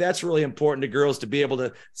I think that's really important to girls to be able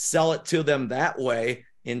to sell it to them that way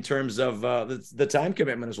in terms of the time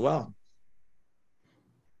commitment as well.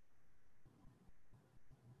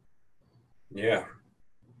 Yeah.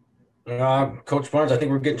 Coach Barnes, I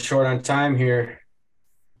think we're getting short on time here.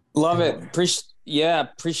 Love it.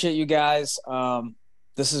 Appreciate you guys.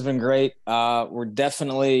 This has been great. We're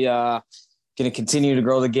definitely going to continue to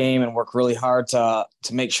grow the game and work really hard to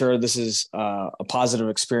make sure this is a positive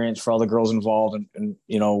experience for all the girls involved. And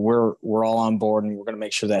we're all on board, and we're going to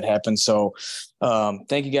make sure that happens. So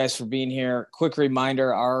thank you guys for being here. Quick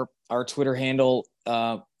reminder, our Twitter handle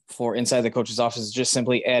for Inside the Coach's Office is just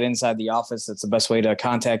simply @InsideTheOffice. That's the best way to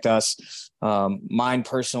contact us. Mine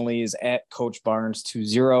personally is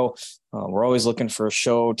 @CoachBarnes20. We're always looking for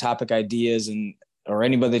show topic ideas or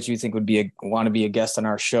anybody that you think would want to be a guest on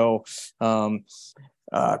our show.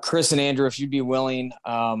 Chris and Andrew, if you'd be willing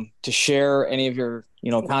to share any of your,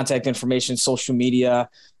 contact information, social media,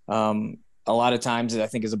 a lot of times I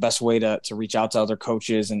think is the best way to reach out to other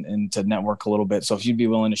coaches and to network a little bit. So if you'd be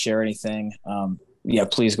willing to share anything,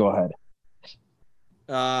 please go ahead.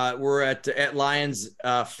 We're at Lions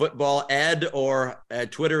Football Ed, or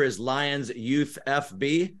Twitter is Lions Youth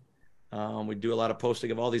FB. We do a lot of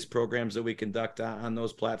posting of all these programs that we conduct on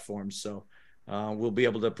those platforms. So we'll be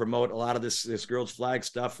able to promote a lot of this girls flag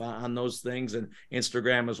stuff on those things, and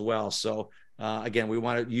Instagram as well. So again, we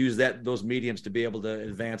want to use those mediums to be able to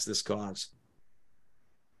advance this cause.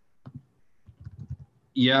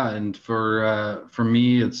 Yeah, and for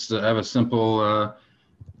me, I have a simple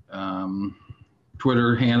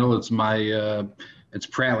Twitter handle. It's it's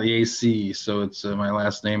Pratley AC, so it's my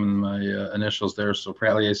last name and my initials there. So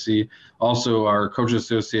Pratley AC. Also, our Coaches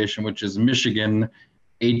Association, which is Michigan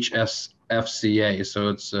HSFCA. So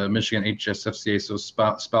it's Michigan HSFCA. So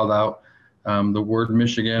spelled out the word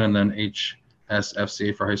Michigan and then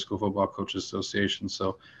HSFCA for High School Football Coaches Association.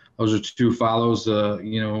 So those are two follows.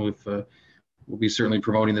 We'll be certainly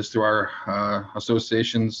promoting this through our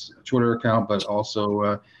association's Twitter account, but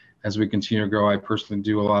also as we continue to grow, I personally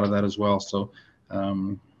do a lot of that as well. So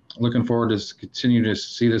looking forward to continue to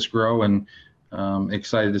see this grow, and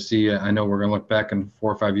excited to see. I know we're going to look back in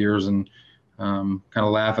 4 or 5 years and kind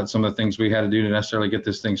of laugh at some of the things we had to do to necessarily get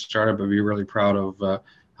this thing started, but be really proud of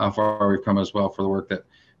how far we've come as well for the work that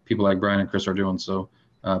people like Brian and Chris are doing. So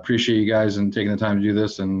appreciate you guys and taking the time to do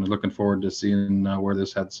this, and looking forward to seeing where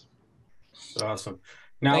this heads. Awesome.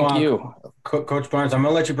 Now, thank you, Coach Barnes. I'm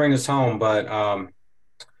going to let you bring this home, but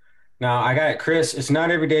now I got Chris. It's not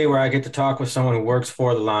every day where I get to talk with someone who works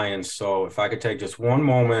for the Lions. So if I could take just one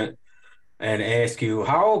moment and ask you,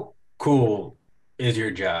 how cool is your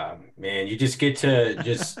job, man? You just get to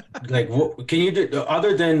just like, what can you do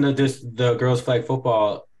other than the girls flag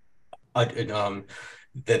football that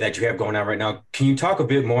you have going on right now? Can you talk a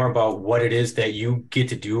bit more about what it is that you get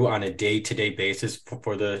to do on a day-to-day basis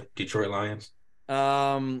for the Detroit Lions?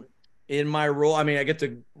 In my role,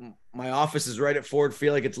 my office is right at Ford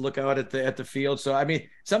Field. I get to look out at the field. So,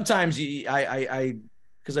 sometimes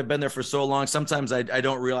because I've been there for so long, sometimes I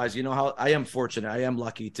don't realize, how I am fortunate. I am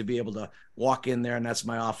lucky to be able to walk in there, and that's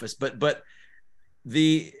my office. But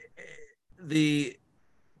the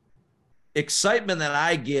excitement that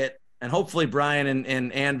I get, and hopefully Brian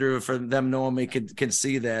and Andrew, for them knowing me, can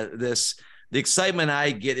see the excitement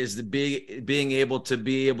I get is being able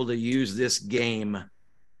to use this game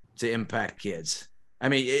to impact kids.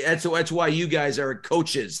 That's why you guys are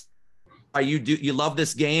coaches. You love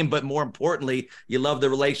this game, but more importantly, you love the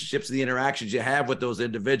relationships and the interactions you have with those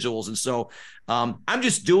individuals. And so I'm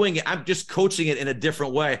just doing it. I'm just coaching it in a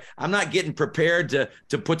different way. I'm not getting prepared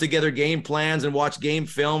to put together game plans and watch game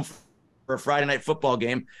film for a Friday night football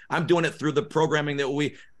game. I'm doing it through the programming that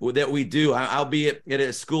we do. I'll be at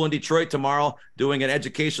a school in Detroit tomorrow doing an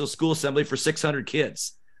educational school assembly for 600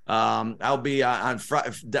 kids. I'll be on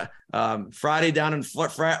Friday down in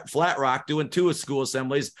Flat Rock doing 2 school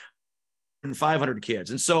assemblies and 500 kids.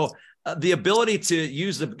 And so the ability to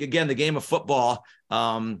use the game of football,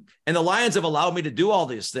 and the Lions have allowed me to do all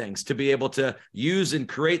these things, to be able to use and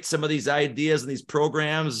create some of these ideas and these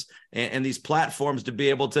programs and these platforms to be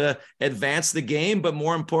able to advance the game, but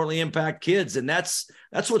more importantly, impact kids. And that's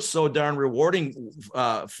what's so darn rewarding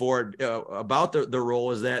about the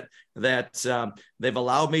role, is that they've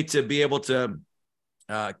allowed me to be able to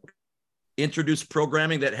introduce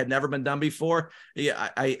programming that had never been done before.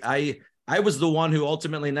 I was the one who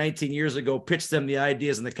ultimately 19 years ago pitched them the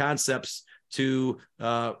ideas and the concepts to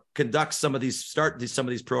conduct some of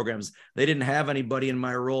these programs. They didn't have anybody in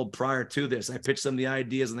my role prior to this. I pitched them the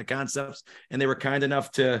ideas and the concepts, and they were kind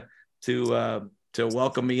enough to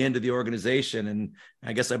welcome me into the organization. And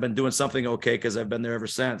I guess I've been doing something okay because I've been there ever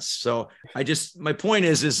since. So my point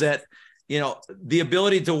is that, the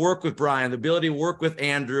ability to work with Brian, the ability to work with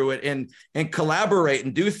Andrew and collaborate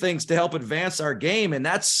and do things to help advance our game. And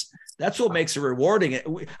that's what makes it rewarding.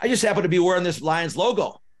 I just happen to be wearing this Lions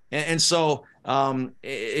logo. And so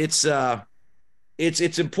it's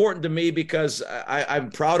important to me because I'm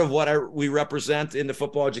proud of what we represent in the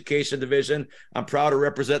football education division. I'm proud of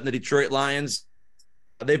representing the Detroit Lions.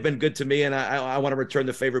 They've been good to me, and I want to return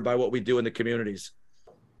the favor by what we do in the communities.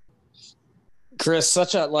 Chris,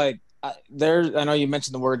 I know you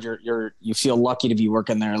mentioned the word you feel lucky to be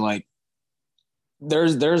working there. Like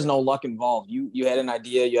there's no luck involved. You had an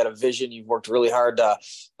idea, you had a vision, you've worked really hard to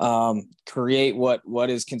create what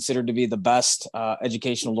is considered to be the best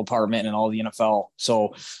educational department in all the NFL.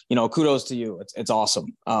 So, kudos to you. It's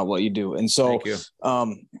awesome what you do. And so, thank you.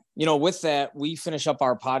 With that, we finish up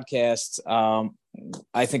our podcast,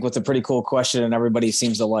 I think with a pretty cool question, and everybody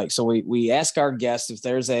seems to like. So we ask our guests if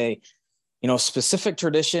there's a, specific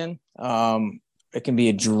tradition. It can be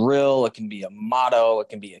a drill, it can be a motto, it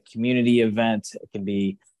can be a community event, it can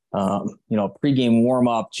be, pregame warm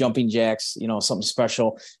up, jumping jacks, something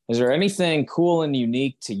special. Is there anything cool and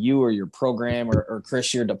unique to you or your program or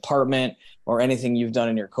Chris, your department, or anything you've done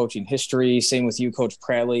in your coaching history? Same with you, Coach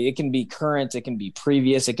Pratley. It can be current, it can be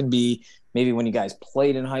previous, it can be maybe when you guys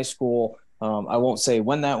played in high school. I won't say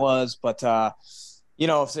when that was, but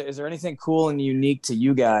is there anything cool and unique to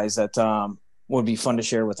you guys that would be fun to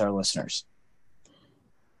share with our listeners?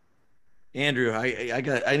 Andrew,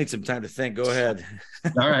 I need some time to think. Go ahead.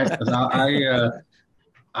 All right.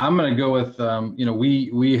 I'm going to go with,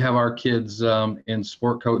 we have our kids in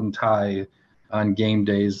sport coat and tie on game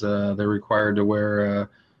days. They're required to wear,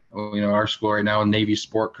 our school right now, a Navy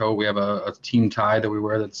sport coat. We have a team tie that we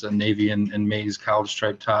wear that's a Navy and maize collared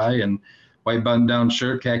striped tie, and white button-down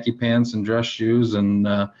shirt, khaki pants, and dress shoes. And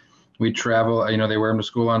we travel, they wear them to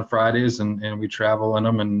school on Fridays, and we travel in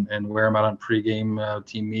them and wear them out on pregame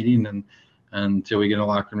team meeting and until we get in the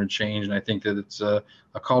locker room to change. And I think that it's a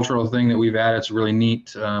cultural thing that we've added. It's really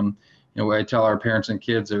neat. I tell our parents and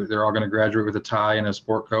kids they're all going to graduate with a tie and a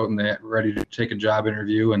sport coat, and they're ready to take a job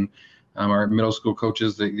interview. And our middle school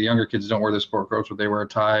coaches, the younger kids don't wear the sport coats, but they wear a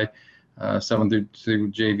tie, 7th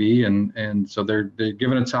through JV. And so they're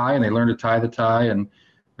given a tie, and they learn to tie the tie, and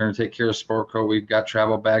learn to take care of sport coat. We've got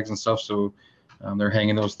travel bags and stuff, so they're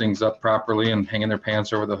hanging those things up properly and hanging their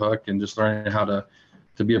pants over the hook and just learning how to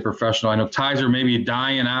be a professional. I know ties are maybe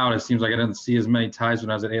dying out. It seems like I didn't see as many ties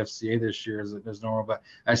when I was at AFCA this year as normal, but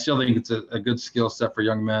I still think it's a good skill set for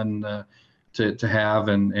young men to have.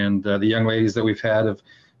 And the young ladies that we've had have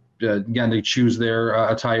gotten to choose their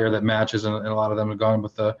attire that matches, and a lot of them have gone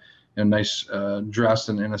with a nice dress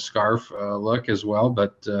and a scarf look as well.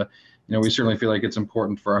 But we certainly feel like it's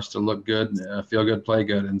important for us to look good, feel good, play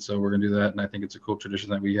good, and so we're going to do that. And I think it's a cool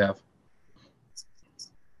tradition that we have.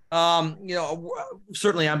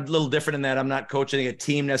 Certainly I'm a little different in that I'm not coaching a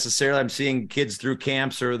team necessarily. I'm seeing kids through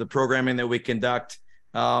camps or the programming that we conduct.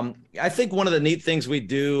 I think one of the neat things we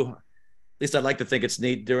do, at least I'd like to think it's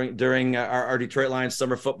neat during our Detroit Lions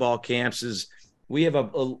summer football camps, is we have a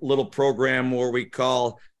little program where we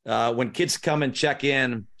call when kids come and check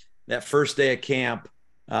in that first day of camp,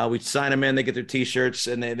 we sign them in, they get their T-shirts,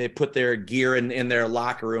 and they put their gear in their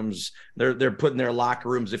locker rooms. They're putting their locker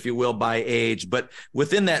rooms, if you will, by age. But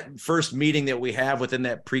within that first meeting that we have, within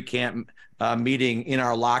that pre-camp meeting in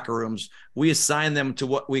our locker rooms, we assign them to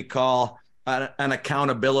what we call an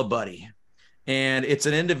accountability buddy. And it's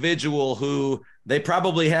an individual who they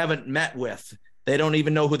probably haven't met with. They don't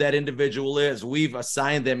even know who that individual is. We've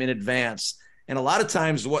assigned them in advance. And a lot of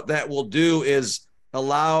times what that will do is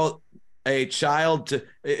allow a child to,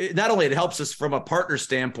 not only it helps us from a partner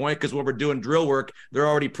standpoint, because when we're doing drill work, they're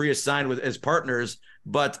already pre-assigned as partners,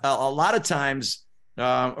 but a lot of times,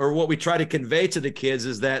 or what we try to convey to the kids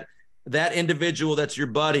is that individual that's your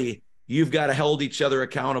buddy, you've got to hold each other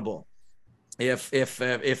accountable. If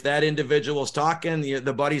that individual is talking,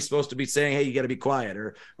 the buddy's supposed to be saying, "Hey, you got to be quiet,"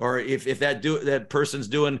 or if that person's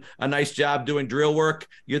doing a nice job doing drill work,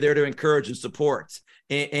 you're there to encourage and support.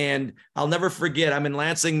 And I'll never forget, I'm in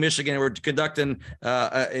Lansing, Michigan. We're conducting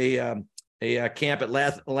a camp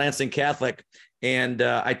at Lansing Catholic. And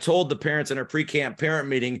I told the parents in our pre-camp parent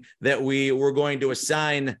meeting that we were going to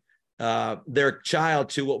assign their child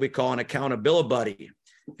to what we call an accountability buddy.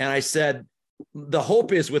 And I said, the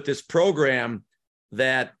hope is with this program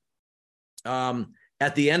that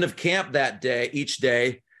at the end of camp that day, each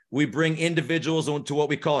day, we bring individuals into what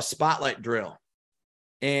we call a spotlight drill.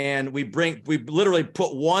 And we literally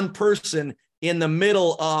put one person in the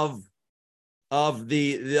middle of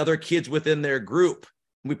the other kids within their group.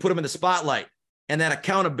 We put them in the spotlight. And that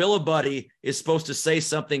accountability buddy is supposed to say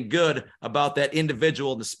something good about that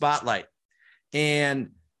individual in the spotlight. And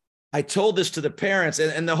I told this to the parents,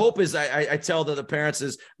 and the hope is, I tell the parents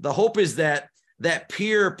is, the hope is that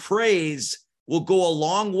peer praise will go a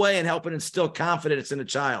long way in helping instill confidence in a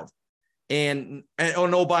child. And oh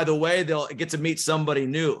no, by the way, they'll get to meet somebody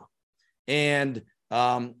new. And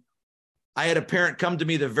I had a parent come to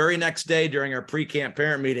me the very next day during our pre-camp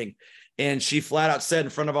parent meeting. And she flat out said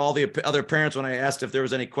in front of all the other parents, when I asked if there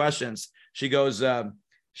was any questions, she goes,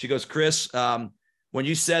 Chris, when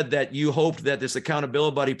you said that you hoped that this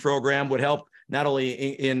accountability buddy program would help not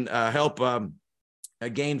only help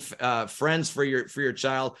gain friends for your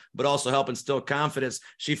child, but also help instill confidence,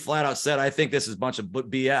 she flat out said, I think this is a bunch of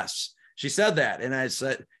BS. She said that. And I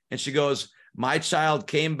said, and she goes, my child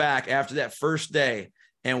came back after that first day.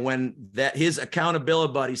 And when his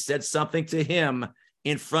accountability buddy said something to him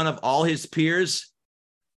in front of all his peers,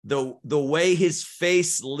 the way his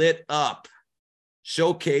face lit up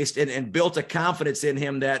showcased and built a confidence in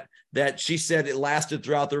him that she said it lasted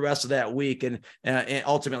throughout the rest of that week. And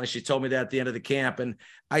ultimately she told me that at the end of the camp. And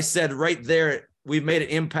I said, right there, we've made an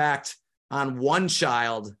impact on one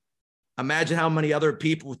child. Imagine how many other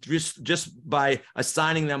people just by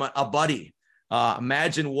assigning them a buddy.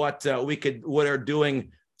 Imagine what are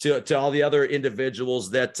doing to all the other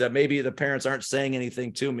individuals that maybe the parents aren't saying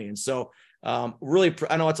anything to me. And so really,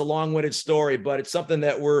 I know it's a long-winded story, but it's something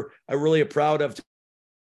that I really proud of, to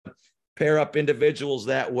pair up individuals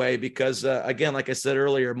that way, because again, like I said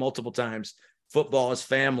earlier, multiple times, football is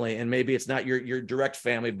family, and maybe it's not your direct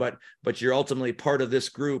family, but you're ultimately part of this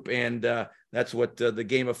group. And that's what the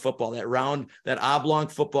game of football, that oblong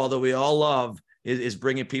football that we all love, is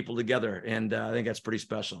bringing people together. And I think that's pretty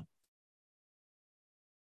special.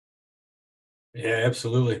 Yeah,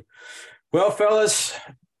 absolutely. Well, fellas,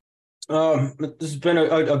 this has been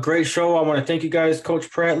a great show. I want to thank you guys, Coach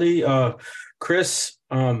Pratley, Chris.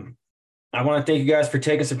 I want to thank you guys for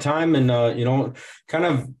taking some time and kind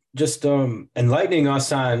of just enlightening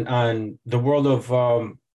us on the world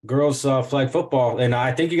of girls flag football. And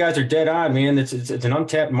I think you guys are dead on, man. It's an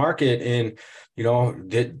untapped market, and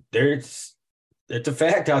it's a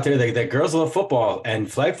fact out there that girls love football,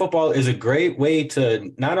 and flag football is a great way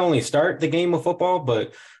to not only start the game of football,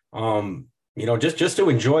 but just to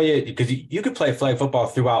enjoy it, because you could play flag football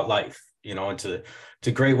throughout life. It's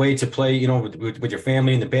a great way to play, with your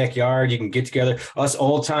family in the backyard. You can get together. Us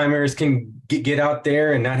old timers can get out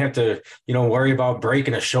there and not have to, worry about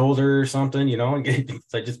breaking a shoulder or something,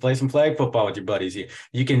 so just play some flag football with your buddies.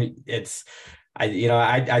 You can,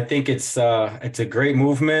 I think it's a great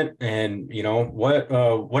movement, and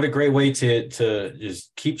what a great way to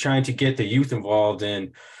just keep trying to get the youth involved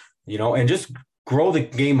and just grow the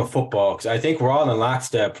game of football, because I think we're all in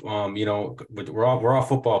lockstep. We're all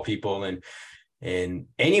football people, and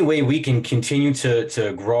any way we can continue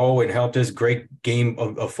to grow and help this great game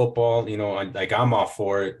of football, I'm all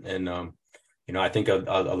for it. And I think a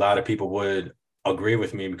lot of people would agree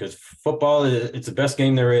with me, because football it's the best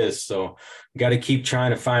game there is. So we got to keep trying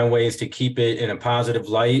to find ways to keep it in a positive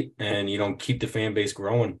light and keep the fan base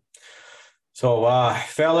growing. So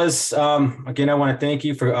fellas, again, I want to thank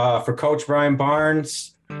you for Coach Brian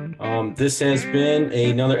Barnes. This has been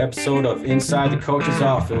another episode of Inside the Coach's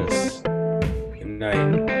Office. Good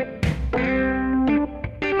night.